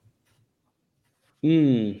next?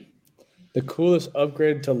 The coolest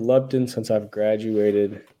upgrade to Lupton since I've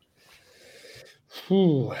graduated.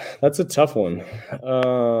 That's a tough one.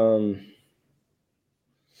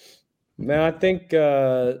 Man, I think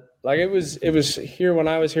it was here when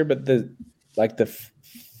I was here, but the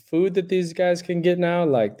food that these guys can get now,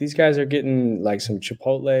 these guys are getting some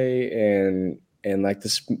Chipotle and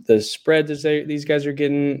the spread that these guys are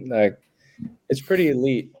getting, it's pretty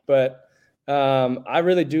elite. But I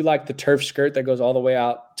really do like the turf skirt that goes all the way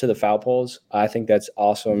out to the foul poles. I think that's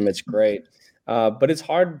awesome. It's great. But it's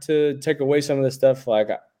hard to take away some of the stuff.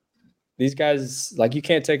 These guys, you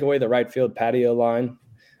can't take away the right field patio line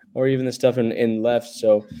or even the stuff in left.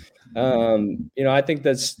 So, I think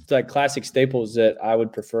that's classic staples that I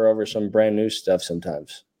would prefer over some brand new stuff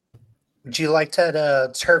sometimes. Would you like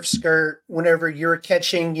that turf skirt whenever you're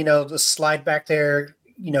catching, the slide back there,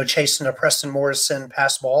 chasing a Preston Morrison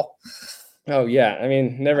pass ball? Oh, yeah.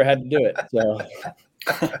 Never had to do it. So.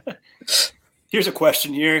 Here's a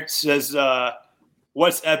question here. It says,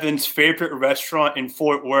 what's Evan's favorite restaurant in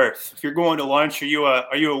Fort Worth? If you're going to lunch, are you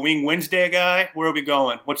a Wing Wednesday guy? Where are we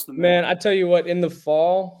going? What's the man? I tell you what, in the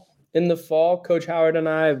fall, Coach Howard and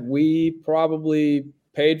I, we probably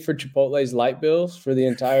paid for Chipotle's light bills for the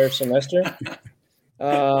entire semester.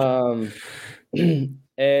 And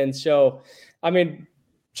so,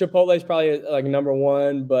 Chipotle is probably like number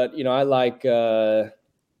one, but I like a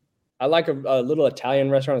little Italian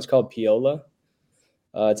restaurant. It's called Piola.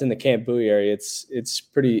 It's in the Camp Bowie area. It's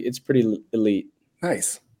pretty elite.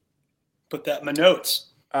 Nice. Put that in my notes.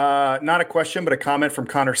 Not a question, but a comment from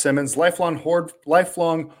Connor Simmons. Lifelong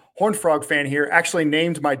Horned Frog fan here. Actually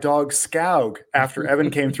named my dog Skoug after Evan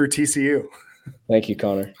came through TCU. Thank you,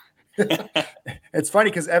 Connor. It's funny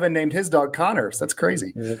because Evan named his dog Connor. So that's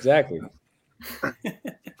crazy. Exactly.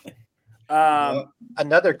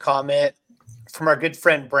 Another comment from our good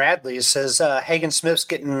friend Bradley says Hagen Smith's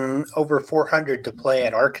getting over 400 to play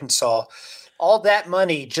at Arkansas. All that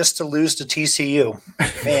money just to lose to TCU.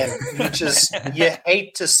 Man, you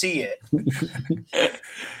hate to see it.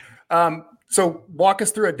 So walk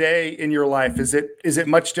us through a day in your life. Is it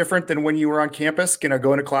much different than when you were on campus,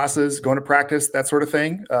 going to classes, going to practice, that sort of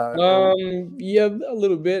thing? Yeah, a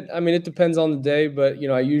little bit. I mean, it depends on the day, but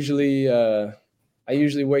I usually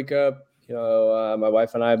wake up, my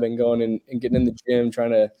wife and I have been going and getting in the gym,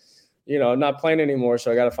 trying to, not playing anymore.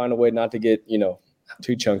 So I got to find a way not to get,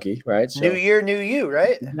 too chunky, right? So, new year, new you,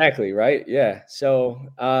 right? Exactly, right? Yeah. So,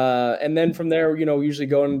 and then from there, we usually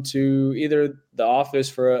go into either the office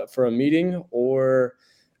for a meeting or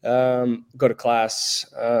go to class.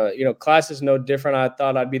 Class is no different. I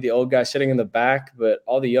thought I'd be the old guy sitting in the back, but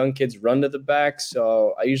all the young kids run to the back.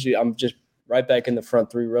 So I'm just right back in the front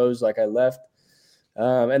 3 rows like I left.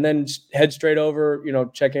 And then head straight over,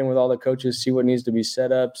 check in with all the coaches, see what needs to be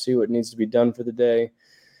set up, see what needs to be done for the day.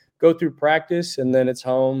 Go through practice, and then it's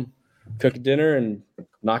home, cook dinner, and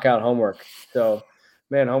knock out homework. So,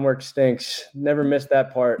 man, homework stinks. Never missed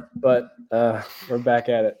that part, but we're back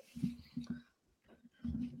at it.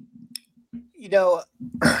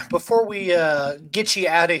 Before we get you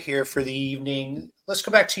out of here for the evening, let's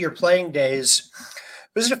go back to your playing days.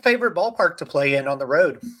 What is your favorite ballpark to play in on the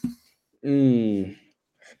road?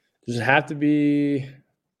 Does it have to be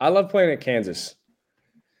 – I love playing at Kansas.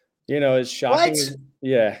 It's shocking. What?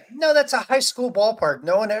 Yeah. No, that's a high school ballpark.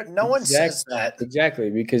 No one says that. Exactly,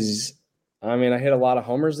 because I hit a lot of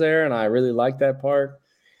homers there, and I really like that park.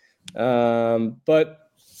 But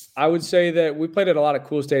I would say that we played at a lot of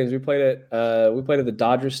cool stadiums. We played at the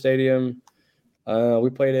Dodgers Stadium. We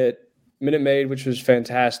played at Minute Maid, which was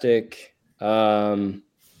fantastic. I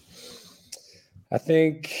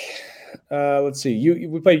think. Let's see.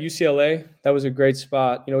 We played UCLA. That was a great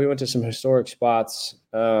spot. We went to some historic spots.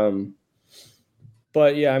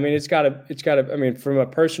 But yeah, it's gotta. From a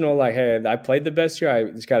personal, like, hey, I played the best year.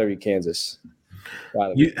 It's got to be Kansas.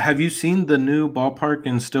 Have you seen the new ballpark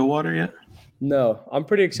in Stillwater yet? No, I'm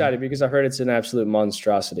pretty excited because I heard it's an absolute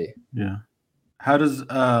monstrosity. Yeah. How does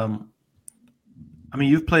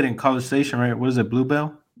you've played in College Station, right? What is it,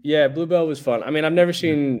 Bluebell? Yeah, Bluebell was fun. I've never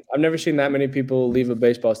seen that many people leave a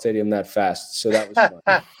baseball stadium that fast. So that was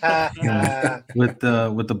fun. Yeah. With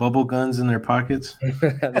the bubble guns in their pockets.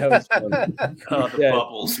 That was fun. Oh, the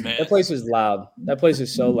bubbles, man. That place is loud. That place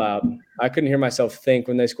is so loud. I couldn't hear myself think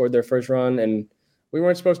when they scored their first run, and we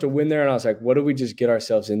weren't supposed to win there. And I was like, "What did we just get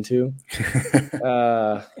ourselves into?"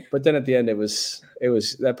 But then at the end, it was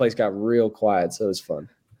that place got real quiet, so it was fun.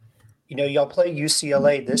 Y'all play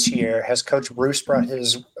UCLA this year. Has Coach Bruce brought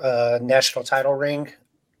his national title ring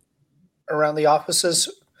around the offices?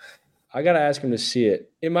 I gotta ask him to see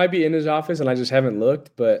it. It might be in his office, and I just haven't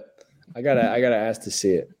looked. But I gotta ask to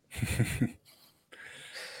see it.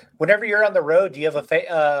 Whenever you're on the road, do you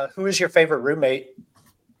have who is your favorite roommate?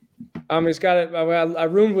 It's got it. I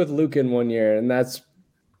roomed with Lucan one year, and that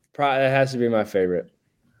has to be my favorite.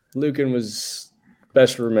 Lucan was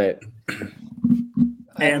best roommate.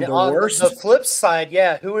 And the worst? The flip side,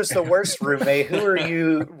 yeah, who was the worst roommate? Who are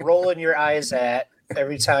you rolling your eyes at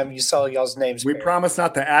every time you saw y'all's names? We promise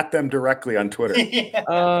not to at them directly on Twitter.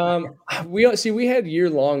 Yeah. We had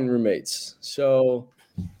year-long roommates. So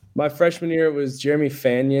my freshman year, it was Jeremy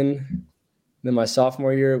Fanyon. Then my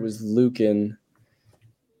sophomore year, it was Lucan.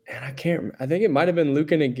 And I think it might have been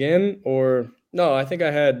Lucan again, or no, I think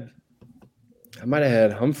I might have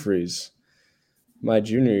had Humphreys my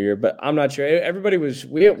junior year, but I'm not sure. Everybody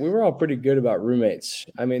we were all pretty good about roommates.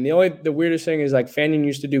 The weirdest thing is, like, Fanyon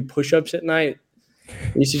used to do push-ups at night.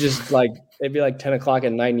 He used to just, like, it'd be like 10 o'clock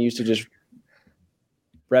at night, and he used to just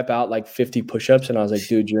rep out like 50 push-ups, and I was like,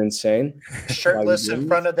 dude, you're insane. Shirtless in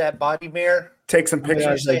front of that body mirror. Take some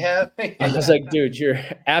pictures they have. I was like, dude, you're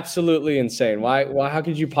absolutely insane. Why how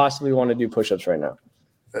could you possibly want to do push-ups right now?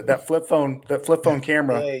 That flip phone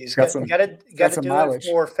camera. Yeah, he's got to do mileage.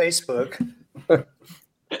 It for Facebook.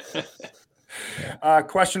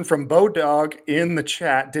 Question from Bodog in the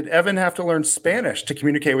chat. Did Evan have to learn Spanish to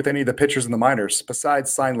communicate with any of the pitchers in the minors,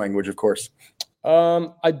 besides sign language, of course?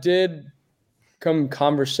 I did become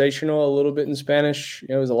conversational a little bit in Spanish.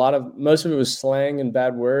 It was most of it was slang and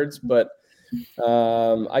bad words, but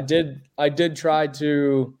I did try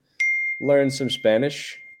to learn some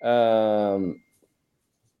Spanish. I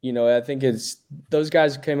think it's those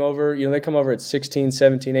guys came over, they come over at 16,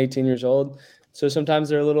 17, 18 years old. So sometimes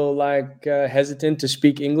they're a little hesitant to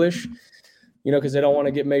speak English, because they don't want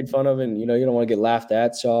to get made fun of and, you don't want to get laughed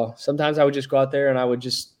at. So sometimes I would just go out there and I would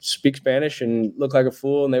just speak Spanish and look like a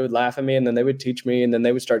fool, and they would laugh at me, and then they would teach me, and then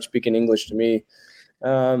they would start speaking English to me.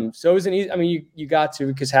 So it was you got to,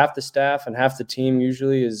 because half the staff and half the team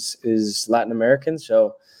usually is Latin American.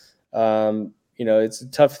 So, it's a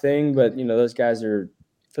tough thing, but, those guys are,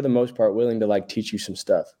 for the most part, willing to teach you some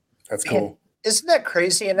stuff. That's cool. And isn't that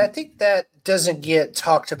crazy? And I think that doesn't get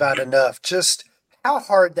talked about enough, just how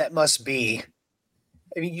hard that must be.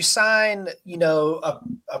 I mean, you sign,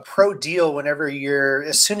 a pro deal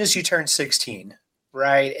as soon as you turn 16,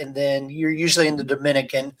 right? And then you're usually in the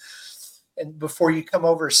Dominican and before you come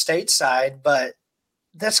over stateside, but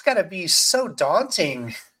that's got to be so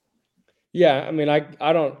daunting. Yeah. I mean, I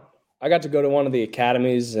got to go to one of the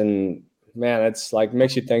academies, and man, it's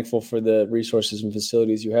makes you thankful for the resources and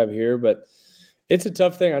facilities you have here, but it's a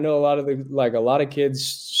tough thing. I know a lot of kids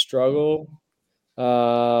struggle,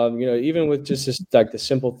 even with just this, the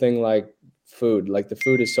simple thing like food. The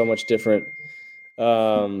food is so much different.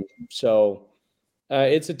 So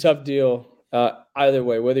it's a tough deal either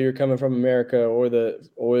way, whether you're coming from America or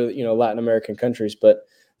Latin American countries, but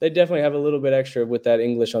they definitely have a little bit extra with that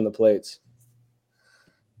English on the plates.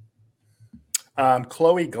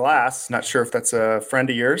 Chloe Glass, not sure if that's a friend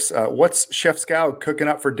of yours. What's Chef Skoug cooking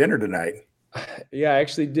up for dinner tonight? Yeah, I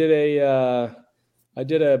actually did a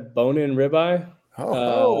bone-in ribeye.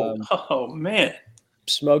 Oh man!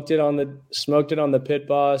 Smoked it on the pit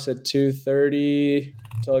boss at 230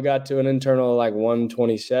 until I got to an internal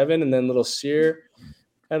 127, and then a little sear.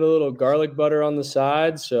 Had a little garlic butter on the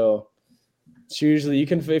side, so it's usually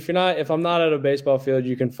if I'm not at a baseball field,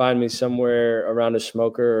 you can find me somewhere around a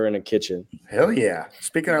smoker or in a kitchen. Hell yeah!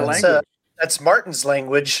 Speaking our language. That's Martin's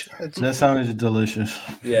language. That sounds delicious.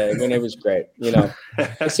 Yeah, it was great.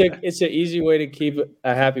 It's an easy way to keep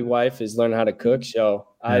a happy wife is learn how to cook. So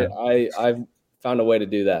I've found a way to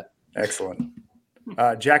do that. Excellent.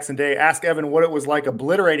 Jackson Day, ask Evan what it was like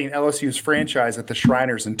obliterating LSU's franchise at the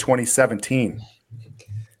Shriners in 2017.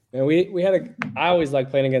 And I always like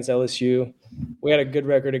playing against LSU. We had a good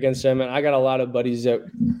record against them, and I got a lot of buddies that,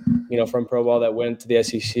 from pro ball that went to the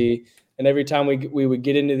SEC. And every time we would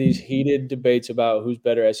get into these heated debates about who's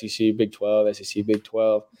better, SEC, Big 12, SEC, Big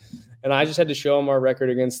 12. And I just had to show them our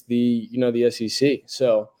record against the SEC.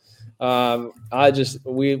 So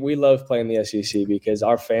we love playing the SEC because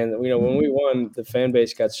our fans, when we won, the fan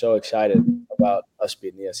base got so excited about us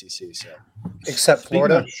beating the SEC. So except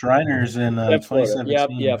Florida. Speaking of Shriners in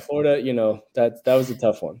 2017. Yeah, Florida, that was a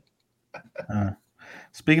tough one.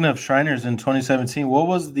 Speaking of Shriners in 2017, what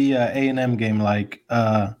was the A&M game like?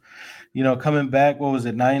 Coming back, what was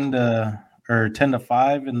it,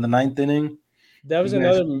 10-5 in the ninth inning? That was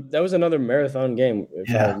another marathon game,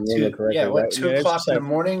 if I remember correctly. Yeah, what, 2 o'clock in the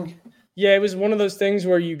morning? Yeah, it was one of those things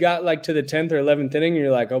where you got to the 10th or 11th inning, and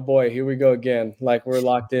you're like, oh boy, here we go again. We're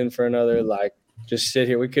locked in for another, just sit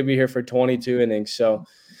here. We could be here for 22 innings. So,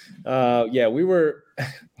 we were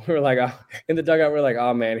in the dugout. We're like,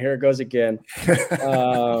 oh man, here it goes again.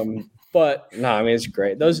 But no, it's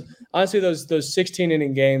great. Those 16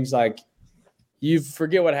 inning games, you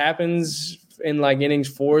forget what happens in innings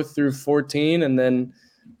 4 through 14, and then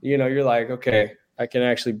you're like, okay, I can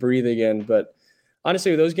actually breathe again. But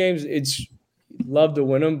honestly, those games, it's love to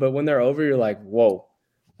win them, but when they're over, you're like, whoa,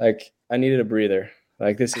 I needed a breather.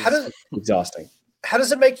 This is exhausting. How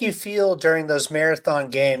does it make you feel during those marathon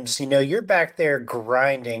games? You're back there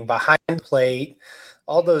grinding behind the plate,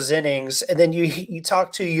 all those innings, and then you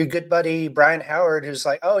talk to your good buddy Brian Howard, who's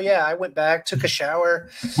like, oh yeah, I went back, took a shower,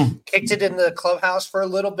 kicked it in the clubhouse for a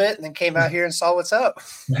little bit, and then came out here and saw what's up.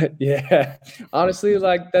 Yeah, honestly,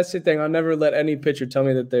 that's the thing. I'll never let any pitcher tell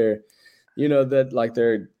me that they're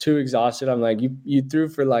they're too exhausted. I'm like, you threw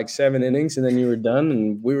for 7 innings and then you were done,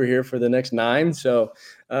 and we were here for the next 9. So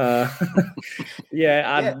dude,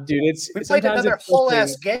 it's we played another whole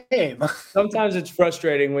ass game. Sometimes it's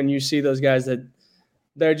frustrating when you see those guys that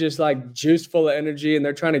they're just juiced full of energy and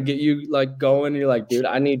they're trying to get you going. You're like, dude,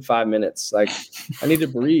 I need 5 minutes. I need to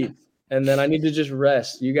breathe, and then I need to just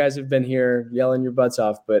rest. You guys have been here yelling your butts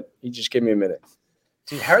off, but you just give me a minute.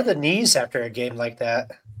 Dude, how are the knees after a game like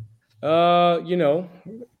that?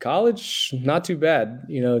 College, not too bad.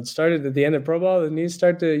 It started at the end of pro ball. The knees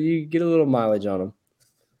you get a little mileage on them.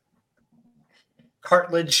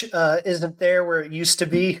 Cartilage isn't there where it used to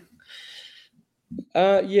be.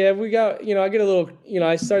 Yeah, we got, I get a little,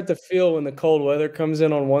 I start to feel when the cold weather comes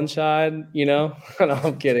in on one side, No,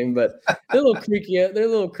 I'm kidding, but they're a little creaky. They're a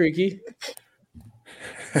little creaky.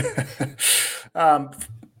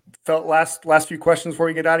 Last few questions before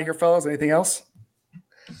we get out of here, fellas. Anything else?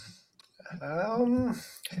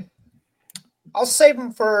 I'll save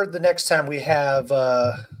them for the next time we have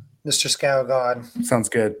Mr. Skoug on. Sounds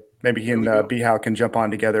good. Maybe he and B-How can jump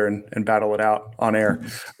on together and battle it out on air.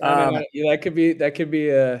 That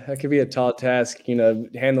could be a tall task,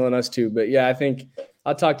 handling us two. But yeah, I think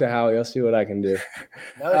I'll talk to Howie. I'll see what I can do.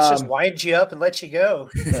 No, it's just wind you up and let you go.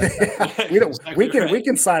 we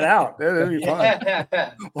can sign out. That'll be fun.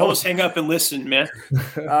 We'll just hang up and listen, man.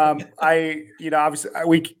 Obviously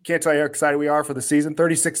we can't tell you how excited we are for the season.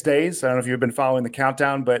 36 days. I don't know if you've been following the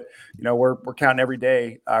countdown, but we're counting every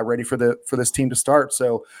day, ready for this team to start.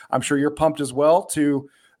 So I'm sure you're pumped as well to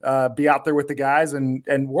be out there with the guys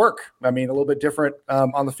and work. I mean, a little bit different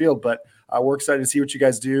on the field, but we're excited to see what you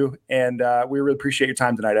guys do, and we really appreciate your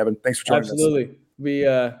time tonight, Evan. Thanks for joining us. Absolutely. Be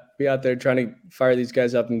out there trying to fire these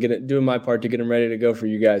guys up and doing my part to get them ready to go for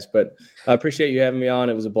you guys. But I appreciate you having me on.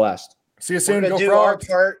 It was a blast. See you soon. Go do Frogs.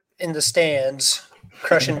 Our part in the stands,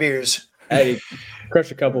 crushing beers. Hey,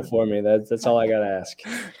 crush a couple for me. That's all I got to ask.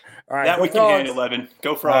 All right, that we can handle, 11.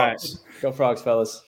 Go Frogs. Right. Go Frogs, fellas.